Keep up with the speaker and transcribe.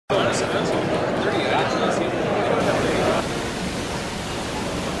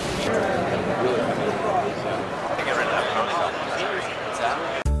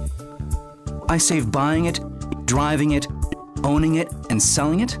I save buying it, driving it, owning it, and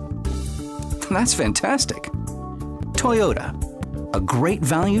selling it? That's fantastic. Toyota, a great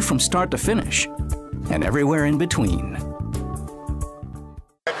value from start to finish, and everywhere in between.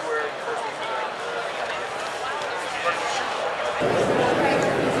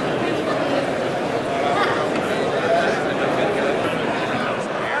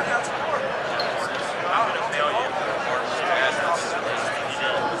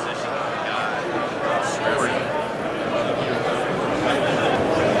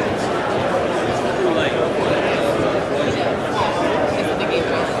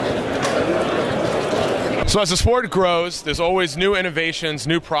 So as the sport grows, there's always new innovations,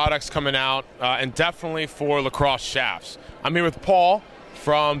 new products coming out, and definitely for lacrosse shafts. I'm here with Paul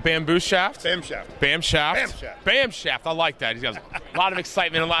from Bamboo Shaft. Bam Shaft. Bam Shaft. Bam Shaft. Bam Shaft. I like that. He's got a lot of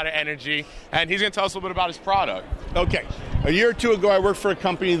excitement, a lot of energy, and he's going to tell us a little bit about his product. Okay. A year or two ago, I worked for a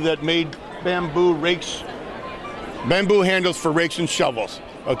company that made bamboo rakes, bamboo handles for rakes and shovels.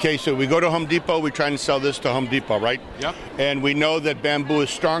 Okay, so we go to Home Depot, we try and sell this to Home Depot, right? Yep. And we know that bamboo is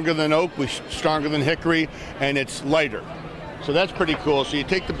stronger than oak, stronger than hickory, and it's lighter. So that's pretty cool. So you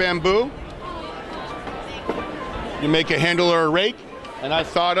take the bamboo, you make a handle or a rake, and I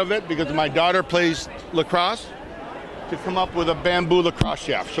thought of it because my daughter plays lacrosse to come up with a bamboo lacrosse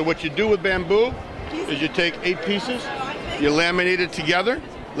shaft. So what you do with bamboo is you take 8 pieces, you laminate it together.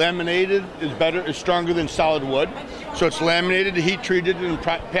 Laminated is stronger than solid wood. So it's laminated, heat treated, and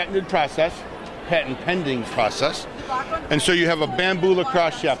patent pending process. And so you have a bamboo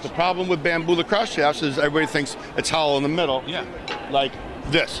lacrosse shaft. The problem with bamboo lacrosse shafts is everybody thinks it's hollow in the middle, like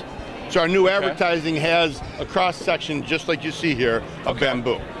this. So our new advertising has a cross section just like you see here of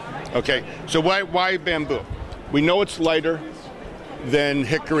bamboo. Okay, so why bamboo? We know it's lighter than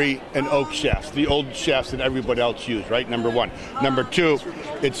hickory and oak shafts, the old shafts that everybody else used, right? Number one. Number two,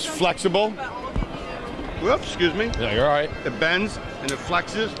 it's flexible. Whoops, excuse me. Yeah, you're all right. It bends and it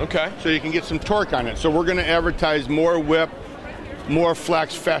flexes. Okay. So you can get some torque on it. So we're going to advertise more whip, more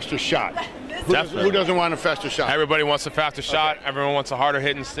flex, faster shot. Who doesn't want a faster shot? Everybody wants a faster shot. Everyone wants a harder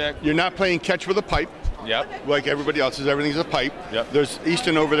hitting stick. You're not playing catch with a pipe. Yep. Like everybody else is, everything's a pipe. Yep. There's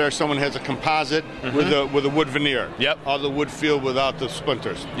Easton over there, someone has a composite with a wood veneer. Yep. All the wood feel without the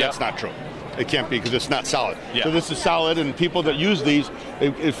splinters. Yep. That's not true. It can't be because it's not solid. Yeah. So this is solid, and people that use these,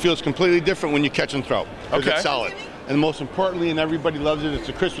 it feels completely different when you catch and throw. Because it's solid. And most importantly, and everybody loves it, it's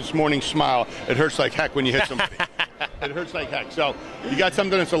a Christmas morning smile. It hurts like heck when you hit somebody. It hurts like heck. So you got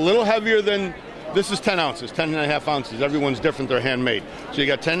something that's a little heavier than, this is 10 ounces, 10 and a half ounces. Everyone's different, they're handmade. So you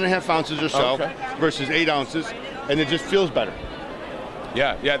got 10 and a half ounces or so versus 8 ounces, and it just feels better.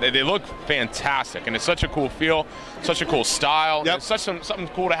 Yeah, they look fantastic, and it's such a cool feel, such a cool style. Yep. It's such something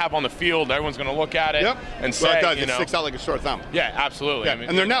cool to have on the field. Everyone's going to look at it and say, well, it does. you know, it sticks out like a sore thumb. Yeah, absolutely. Yeah. I mean,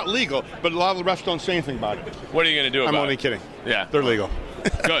 and they're not legal, but a lot of the refs don't say anything about it. What are you going to do about it? I'm only kidding. Yeah. They're legal.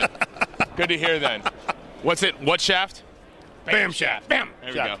 Good. Good to hear then. What's it? What shaft? Bam Shaft. Bam.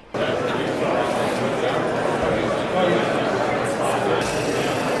 There shaft. we go.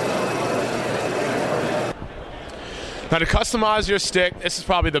 Now to customize your stick, this is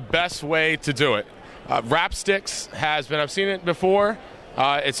probably the best way to do it. Wrapstix has been, I've seen it before.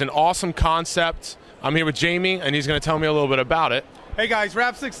 It's an awesome concept. I'm here with Jamie, and he's going to tell me a little bit about it. Hey guys,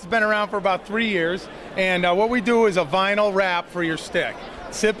 Wrapstix has been around for about 3 years, and what we do is a vinyl wrap for your stick.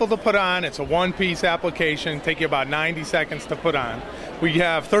 Simple to put on, it's a one-piece application, take you about 90 seconds to put on. We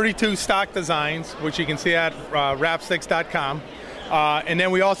have 32 stock designs, which you can see at wrapstix.com. And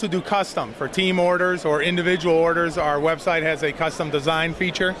then we also do custom for team orders or individual orders. Our website has a custom design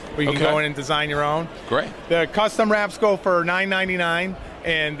feature where you can go in and design your own. Great. The custom wraps go for $9.99,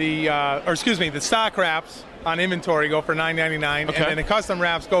 and the stock wraps on inventory go for $9.99, and then the custom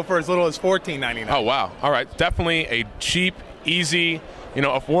wraps go for as little as $14.99. Oh wow! All right, definitely a cheap, easy,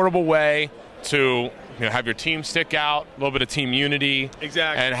 affordable way to have your team stick out, a little bit of team unity,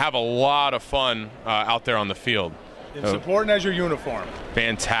 and have a lot of fun out there on the field. It's important as your uniform.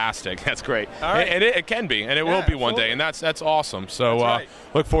 Fantastic. That's great. All right. And it can be, and it will be one day, and that's awesome. So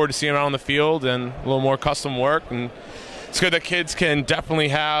look forward to seeing it on the field and a little more custom work. And it's good that kids can definitely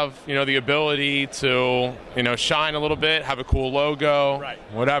have the ability to shine a little bit, have a cool logo,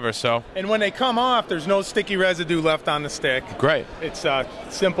 whatever. So and when they come off, there's no sticky residue left on the stick. Great. It's a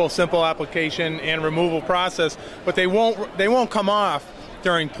simple application and removal process, but they won't come off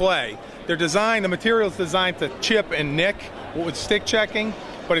during play. They're designed, the material's designed to chip and nick with stick checking,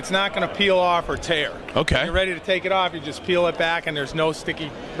 but it's not going to peel off or tear. Okay. When you're ready to take it off, you just peel it back, and there's no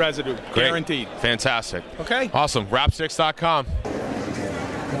sticky residue. Great. Guaranteed. Fantastic. Okay. Awesome. Wrapstix.com. Now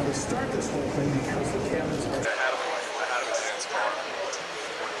to start this whole thing, because the cabinets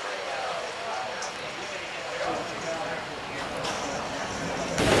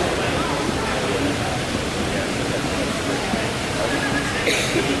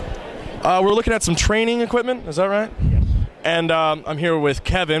are... We're looking at some training equipment, is that right? Yes. And I'm here with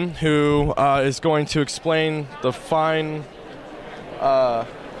Kevin, who is going to explain the fine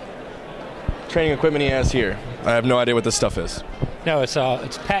training equipment he has here. I have no idea what this stuff is. No, it's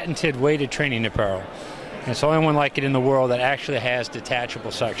patented weighted training apparel. And it's the only one like it in the world that actually has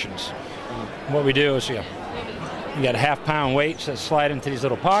detachable sections. What we do is you got half-pound weights that slide into these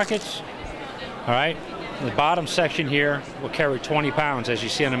little pockets. All right. The bottom section here will carry 20 pounds, as you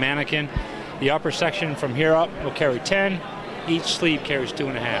see on the mannequin. The upper section from here up will carry 10. Each sleeve carries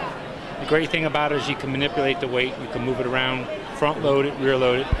 2.5. The great thing about it is you can manipulate the weight. You can move it around, front load it, rear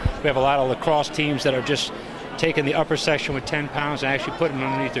load it. We have a lot of lacrosse teams that are just taking the upper section with 10 pounds and actually putting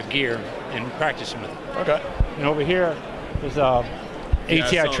them underneath their gear and practicing with it. Okay. And over here is a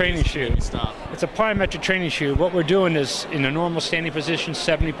ATI training shoe. It's a plyometric training shoe. What we're doing is, in a normal standing position,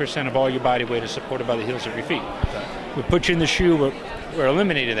 70% of all your body weight is supported by the heels of your feet. Okay. We put you in the shoe, we're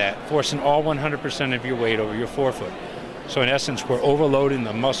eliminating that, forcing all 100% of your weight over your forefoot. So in essence, we're overloading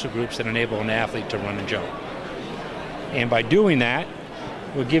the muscle groups that enable an athlete to run and jump. And by doing that,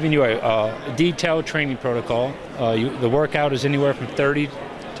 we're giving you a detailed training protocol. The workout is anywhere from 30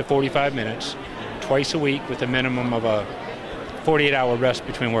 to 45 minutes, twice a week, with a minimum of a 48-hour rest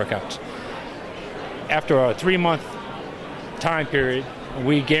between workouts. After a 3-month time period,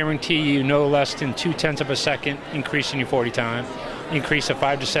 we guarantee you no less than 0.2 of a second increase in your 40 time, increase of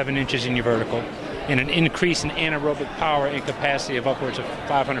 5 to 7 inches in your vertical, and an increase in anaerobic power and capacity of upwards of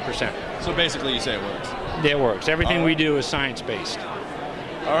 500%. So basically you say it works? It works. Everything we do is science-based.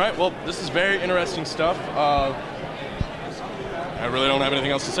 All right, well, this is very interesting stuff. I really don't have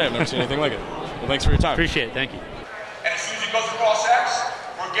anything else to say. I've never seen anything like it. Well, thanks for your time. Appreciate it. Thank you. And as soon as he goes across X,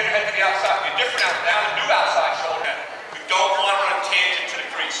 we're getting ahead to the outside. You're different out now, the new outside shoulder. We don't want to run a tangent to the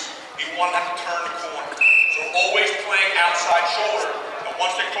crease. We want to have to turn the corner. So we're always playing outside shoulder. But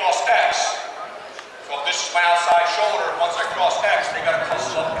once they cross X, so if this is my outside shoulder, once I cross X, they got to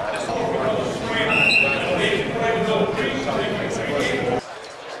cross up into this whole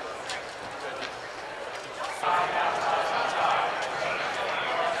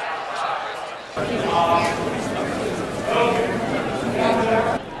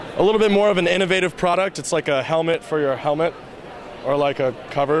A little bit more of an innovative product. It's like a helmet for your helmet, or like a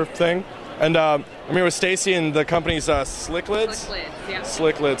cover thing. And I'm here with Stacy and the company's Slick Lids? Slick Lids, yeah.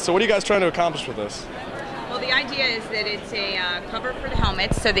 Slick Lids. So what are you guys trying to accomplish with this? Well, the idea is that it's a cover for the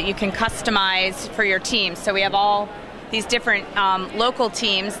helmets so that you can customize for your team. So we have all these different local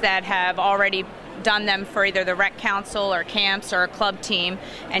teams that have already done them for either the rec council or camps or a club team,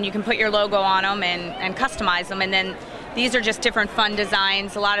 and you can put your logo on them and customize them. And then these are just different fun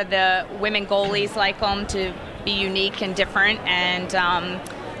designs. A lot of the women goalies like them to be unique and different, and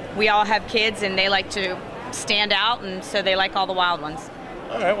we all have kids and they like to stand out, and so they like all the wild ones.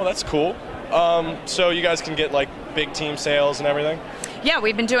 All right, well that's cool. So you guys can get like big team sales and everything? Yeah,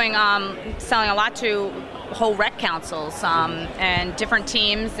 we've been doing selling a lot to whole rec councils and different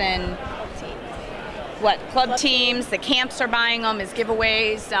teams, and club teams. The camps are buying them as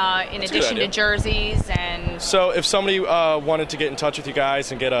giveaways in addition to jerseys. And so if somebody wanted to get in touch with you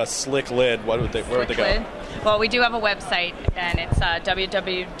guys and get a Slick Lid, where would they go? Well, we do have a website, and it's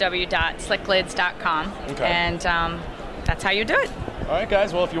www.slicklids.com. Okay. And that's how you do it. All right,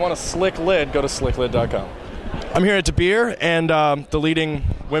 guys. Well, if you want a Slick Lid, go to slicklid.com. I'm here at De Beer, and the leading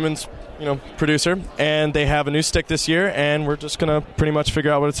women's producer, and they have a new stick this year, and we're just going to pretty much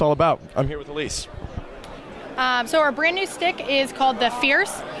figure out what it's all about. I'm here with Elise. So our brand new stick is called the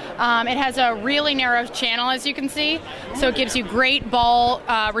Fierce. It has a really narrow channel, as you can see, so it gives you great ball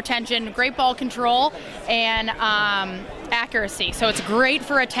retention, great ball control, and accuracy. So it's great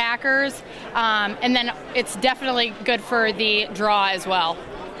for attackers, and then it's definitely good for the draw as well.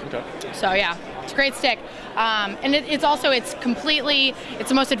 Okay. So yeah, it's a great stick, and it's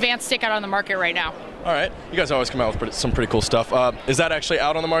the most advanced stick out on the market right now. All right. You guys always come out with some pretty cool stuff. Is that actually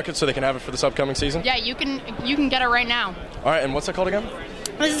out on the market so they can have it for this upcoming season? Yeah, you can get it right now. All right, and what's it called again?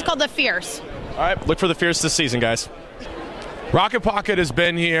 This is called the Fierce. All right, look for the Fierce this season, guys. Rocket Pocket has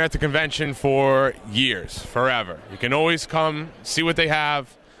been here at the convention for years, forever. You can always come, see what they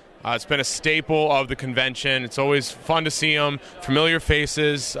have. It's been a staple of the convention. It's always fun to see them, familiar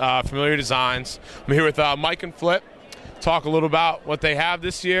faces, familiar designs. I'm here with Mike and Flip. talk a little about what they have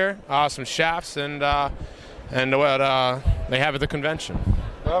this year, some shafts, and what they have at the convention.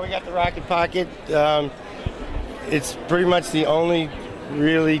 Well, we got the Rocket Pocket. It's pretty much the only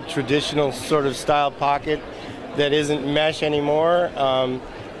really traditional sort of style pocket that isn't mesh anymore.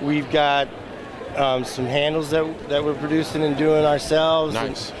 We've got some handles that we're producing and doing ourselves.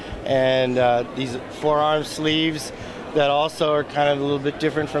 Nice. And these forearm sleeves that also are kind of a little bit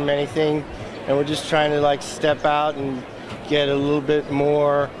different from anything. And we're just trying to like step out and get a little bit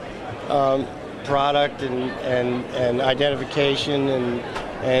more product and identification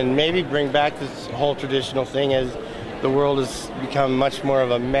and maybe bring back this whole traditional thing as the world has become much more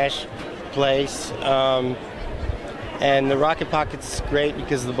of a mesh place. And the Rocket Pocket's great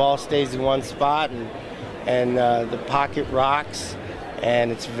because the ball stays in one spot and the pocket rocks,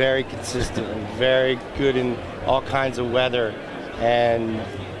 and it's very consistent and very good in all kinds of weather. And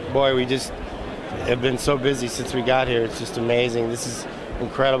boy, we just have been so busy since we got here. It's just amazing. This is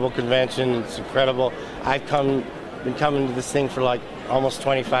incredible convention. It's incredible. I've been coming to this thing for like almost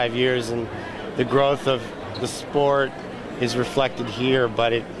 25 years, and the growth of the sport is reflected here,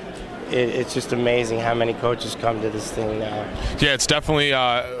 but it's just amazing how many coaches come to this thing now. Yeah, it's definitely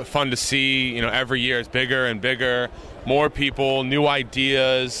fun to see. Every year it's bigger and bigger, more people, new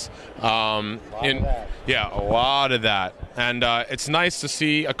ideas. Yeah, a lot of that. And it's nice to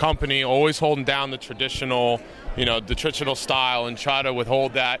see a company always holding down the traditional style and try to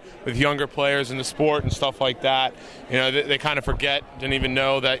withhold that with younger players in the sport and stuff like that. They kind of didn't even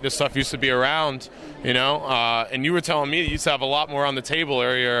know that this stuff used to be around, and you were telling me that you used to have a lot more on the table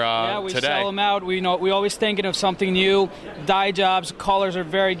earlier yeah, we today. Sell them out. We always thinking of something new. Dye jobs, colors are a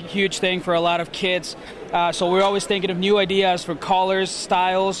very huge thing for a lot of kids. So we're always thinking of new ideas for colors,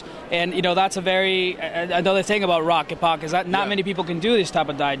 styles, and that's a very another thing about Rocket Pocket is that not many people can do this type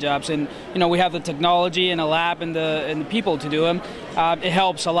of dye jobs, and we have the technology and a lab and the people to do them. It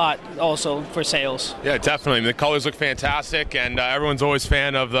helps a lot also for sales. Yeah, definitely. The colors look fantastic, and everyone's always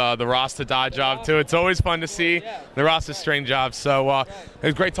fan of the Rasta dye job too. It's always fun to see the Rasta string job. So it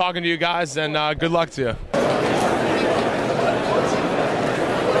was great talking to you guys, and good luck to you.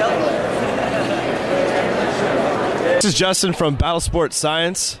 This is Justin from Battle Sport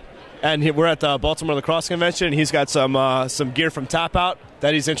Science, and we're at the Baltimore Lacrosse Convention. He's got some gear from Tap Out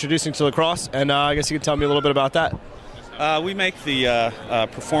that he's introducing to lacrosse, and I guess you can tell me a little bit about that. We make the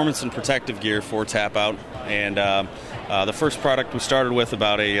performance and protective gear for Tap Out, and the first product we started with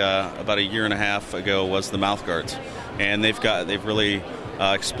about a year and a half ago was the mouth guards, and they've really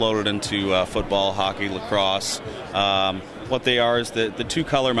exploded into football, hockey, lacrosse. What they are is the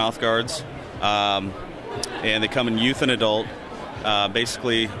two-color mouth guards. And they come in youth and adult.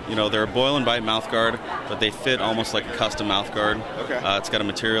 Basically, they're a boil and bite mouth guard, but they fit almost like a custom mouth guard. Okay. It's got a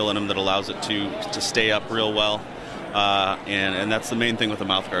material in them that allows it to stay up real well, and that's the main thing with the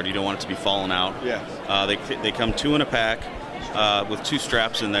mouth guard. You don't want it to be falling out. Yeah. They come 2 in a pack with 2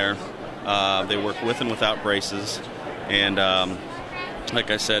 straps in there. They work with and without braces, and like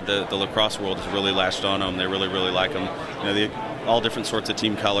I said, the lacrosse world has really latched on them. They really, really like them. All different sorts of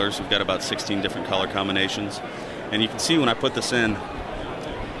team colors. We've got about 16 different color combinations, and you can see when I put this in, you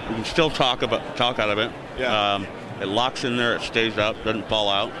can still talk out of it. Yeah. It locks in there, it stays up, doesn't fall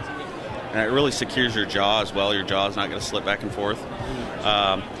out, and it really secures your jaw as well. Your jaw is not going to slip back and forth.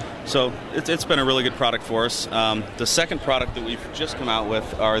 So it's been a really good product for us. The second product that we've just come out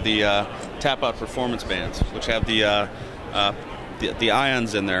with are the Tap Out Performance Bands, which have the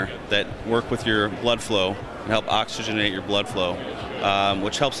ions in there that work with your blood flow and help oxygenate your blood flow,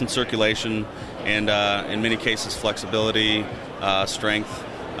 which helps in circulation and in many cases flexibility, strength.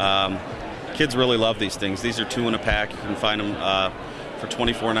 Kids really love these things. These are 2 in a pack. You can find them for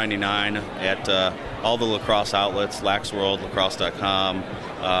 $24.99 at all the lacrosse outlets, Lax World, Lacrosse.com,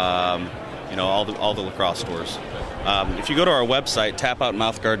 all the lacrosse stores. If you go to our website,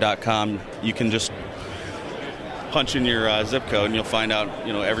 tapoutmouthguard.com, you can just punch in your zip code and you'll find out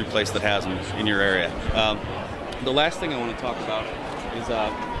every place that has them in your area. The last thing I want to talk about is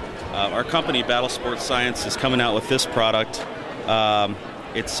our company Battle Sports Science is coming out with this product.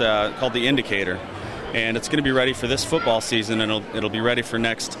 It's called the Indicator, and it's going to be ready for this football season, and it'll be ready for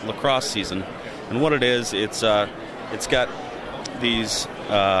next lacrosse season. And what it is, it's got these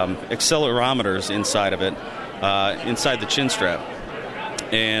accelerometers inside of it, inside the chin strap,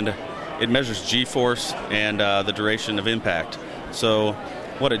 and it measures G-force and the duration of impact. So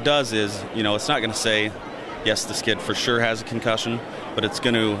what it does is, it's not going to say, yes, this kid for sure has a concussion, but it's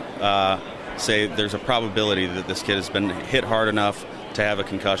going to say there's a probability that this kid has been hit hard enough to have a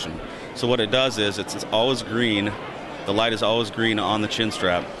concussion. So what it does is it's always green. The light is always green on the chin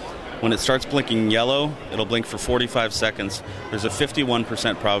strap. When it starts blinking yellow, it'll blink for 45 seconds. There's a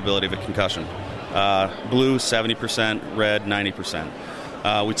 51% probability of a concussion. Blue, 70%, red,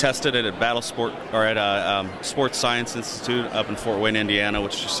 90%. We tested it at Sports Science Institute up in Fort Wayne, Indiana,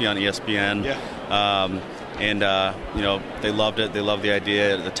 which you see on ESPN. They loved it. They loved the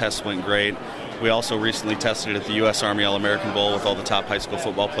idea. The test went great. We also recently tested it at the U.S. Army All-American Bowl with all the top high school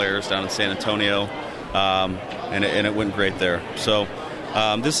football players down in San Antonio, and it went great there. So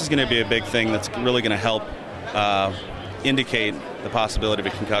this is going to be a big thing that's really going to help indicate the possibility of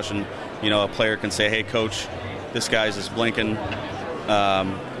a concussion. A player can say, hey, coach, this guy's just blinking.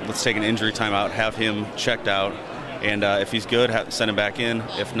 Let's take an injury timeout, have him checked out, and if he's good, send him back in.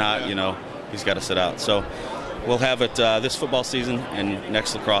 If not, he's got to sit out. So we'll have it this football season, and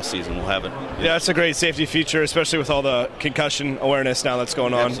next lacrosse season we'll have it. Yeah, it's a great safety feature, especially with all the concussion awareness now that's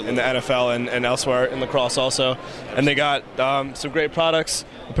going on in the NFL and elsewhere in lacrosse also. And they got some great products.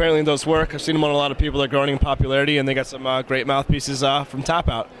 Apparently those work. I've seen them on a lot of people that are growing in popularity, and they got some great mouthpieces from Tap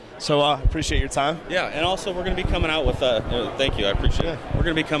Out. So appreciate your time. Yeah, and also we're going to be coming out with thank you, I appreciate it. We're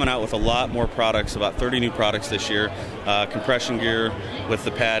going to be coming out with a lot more products, about 30 new products this year. Compression gear with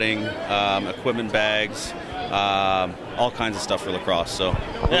the padding, equipment bags, all kinds of stuff for lacrosse. So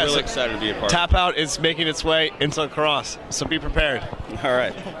we're really excited to be a part of it. Tap Out is making its way into lacrosse, so be prepared. All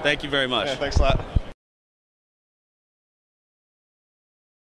right. Thank you very much. Yeah, thanks a lot.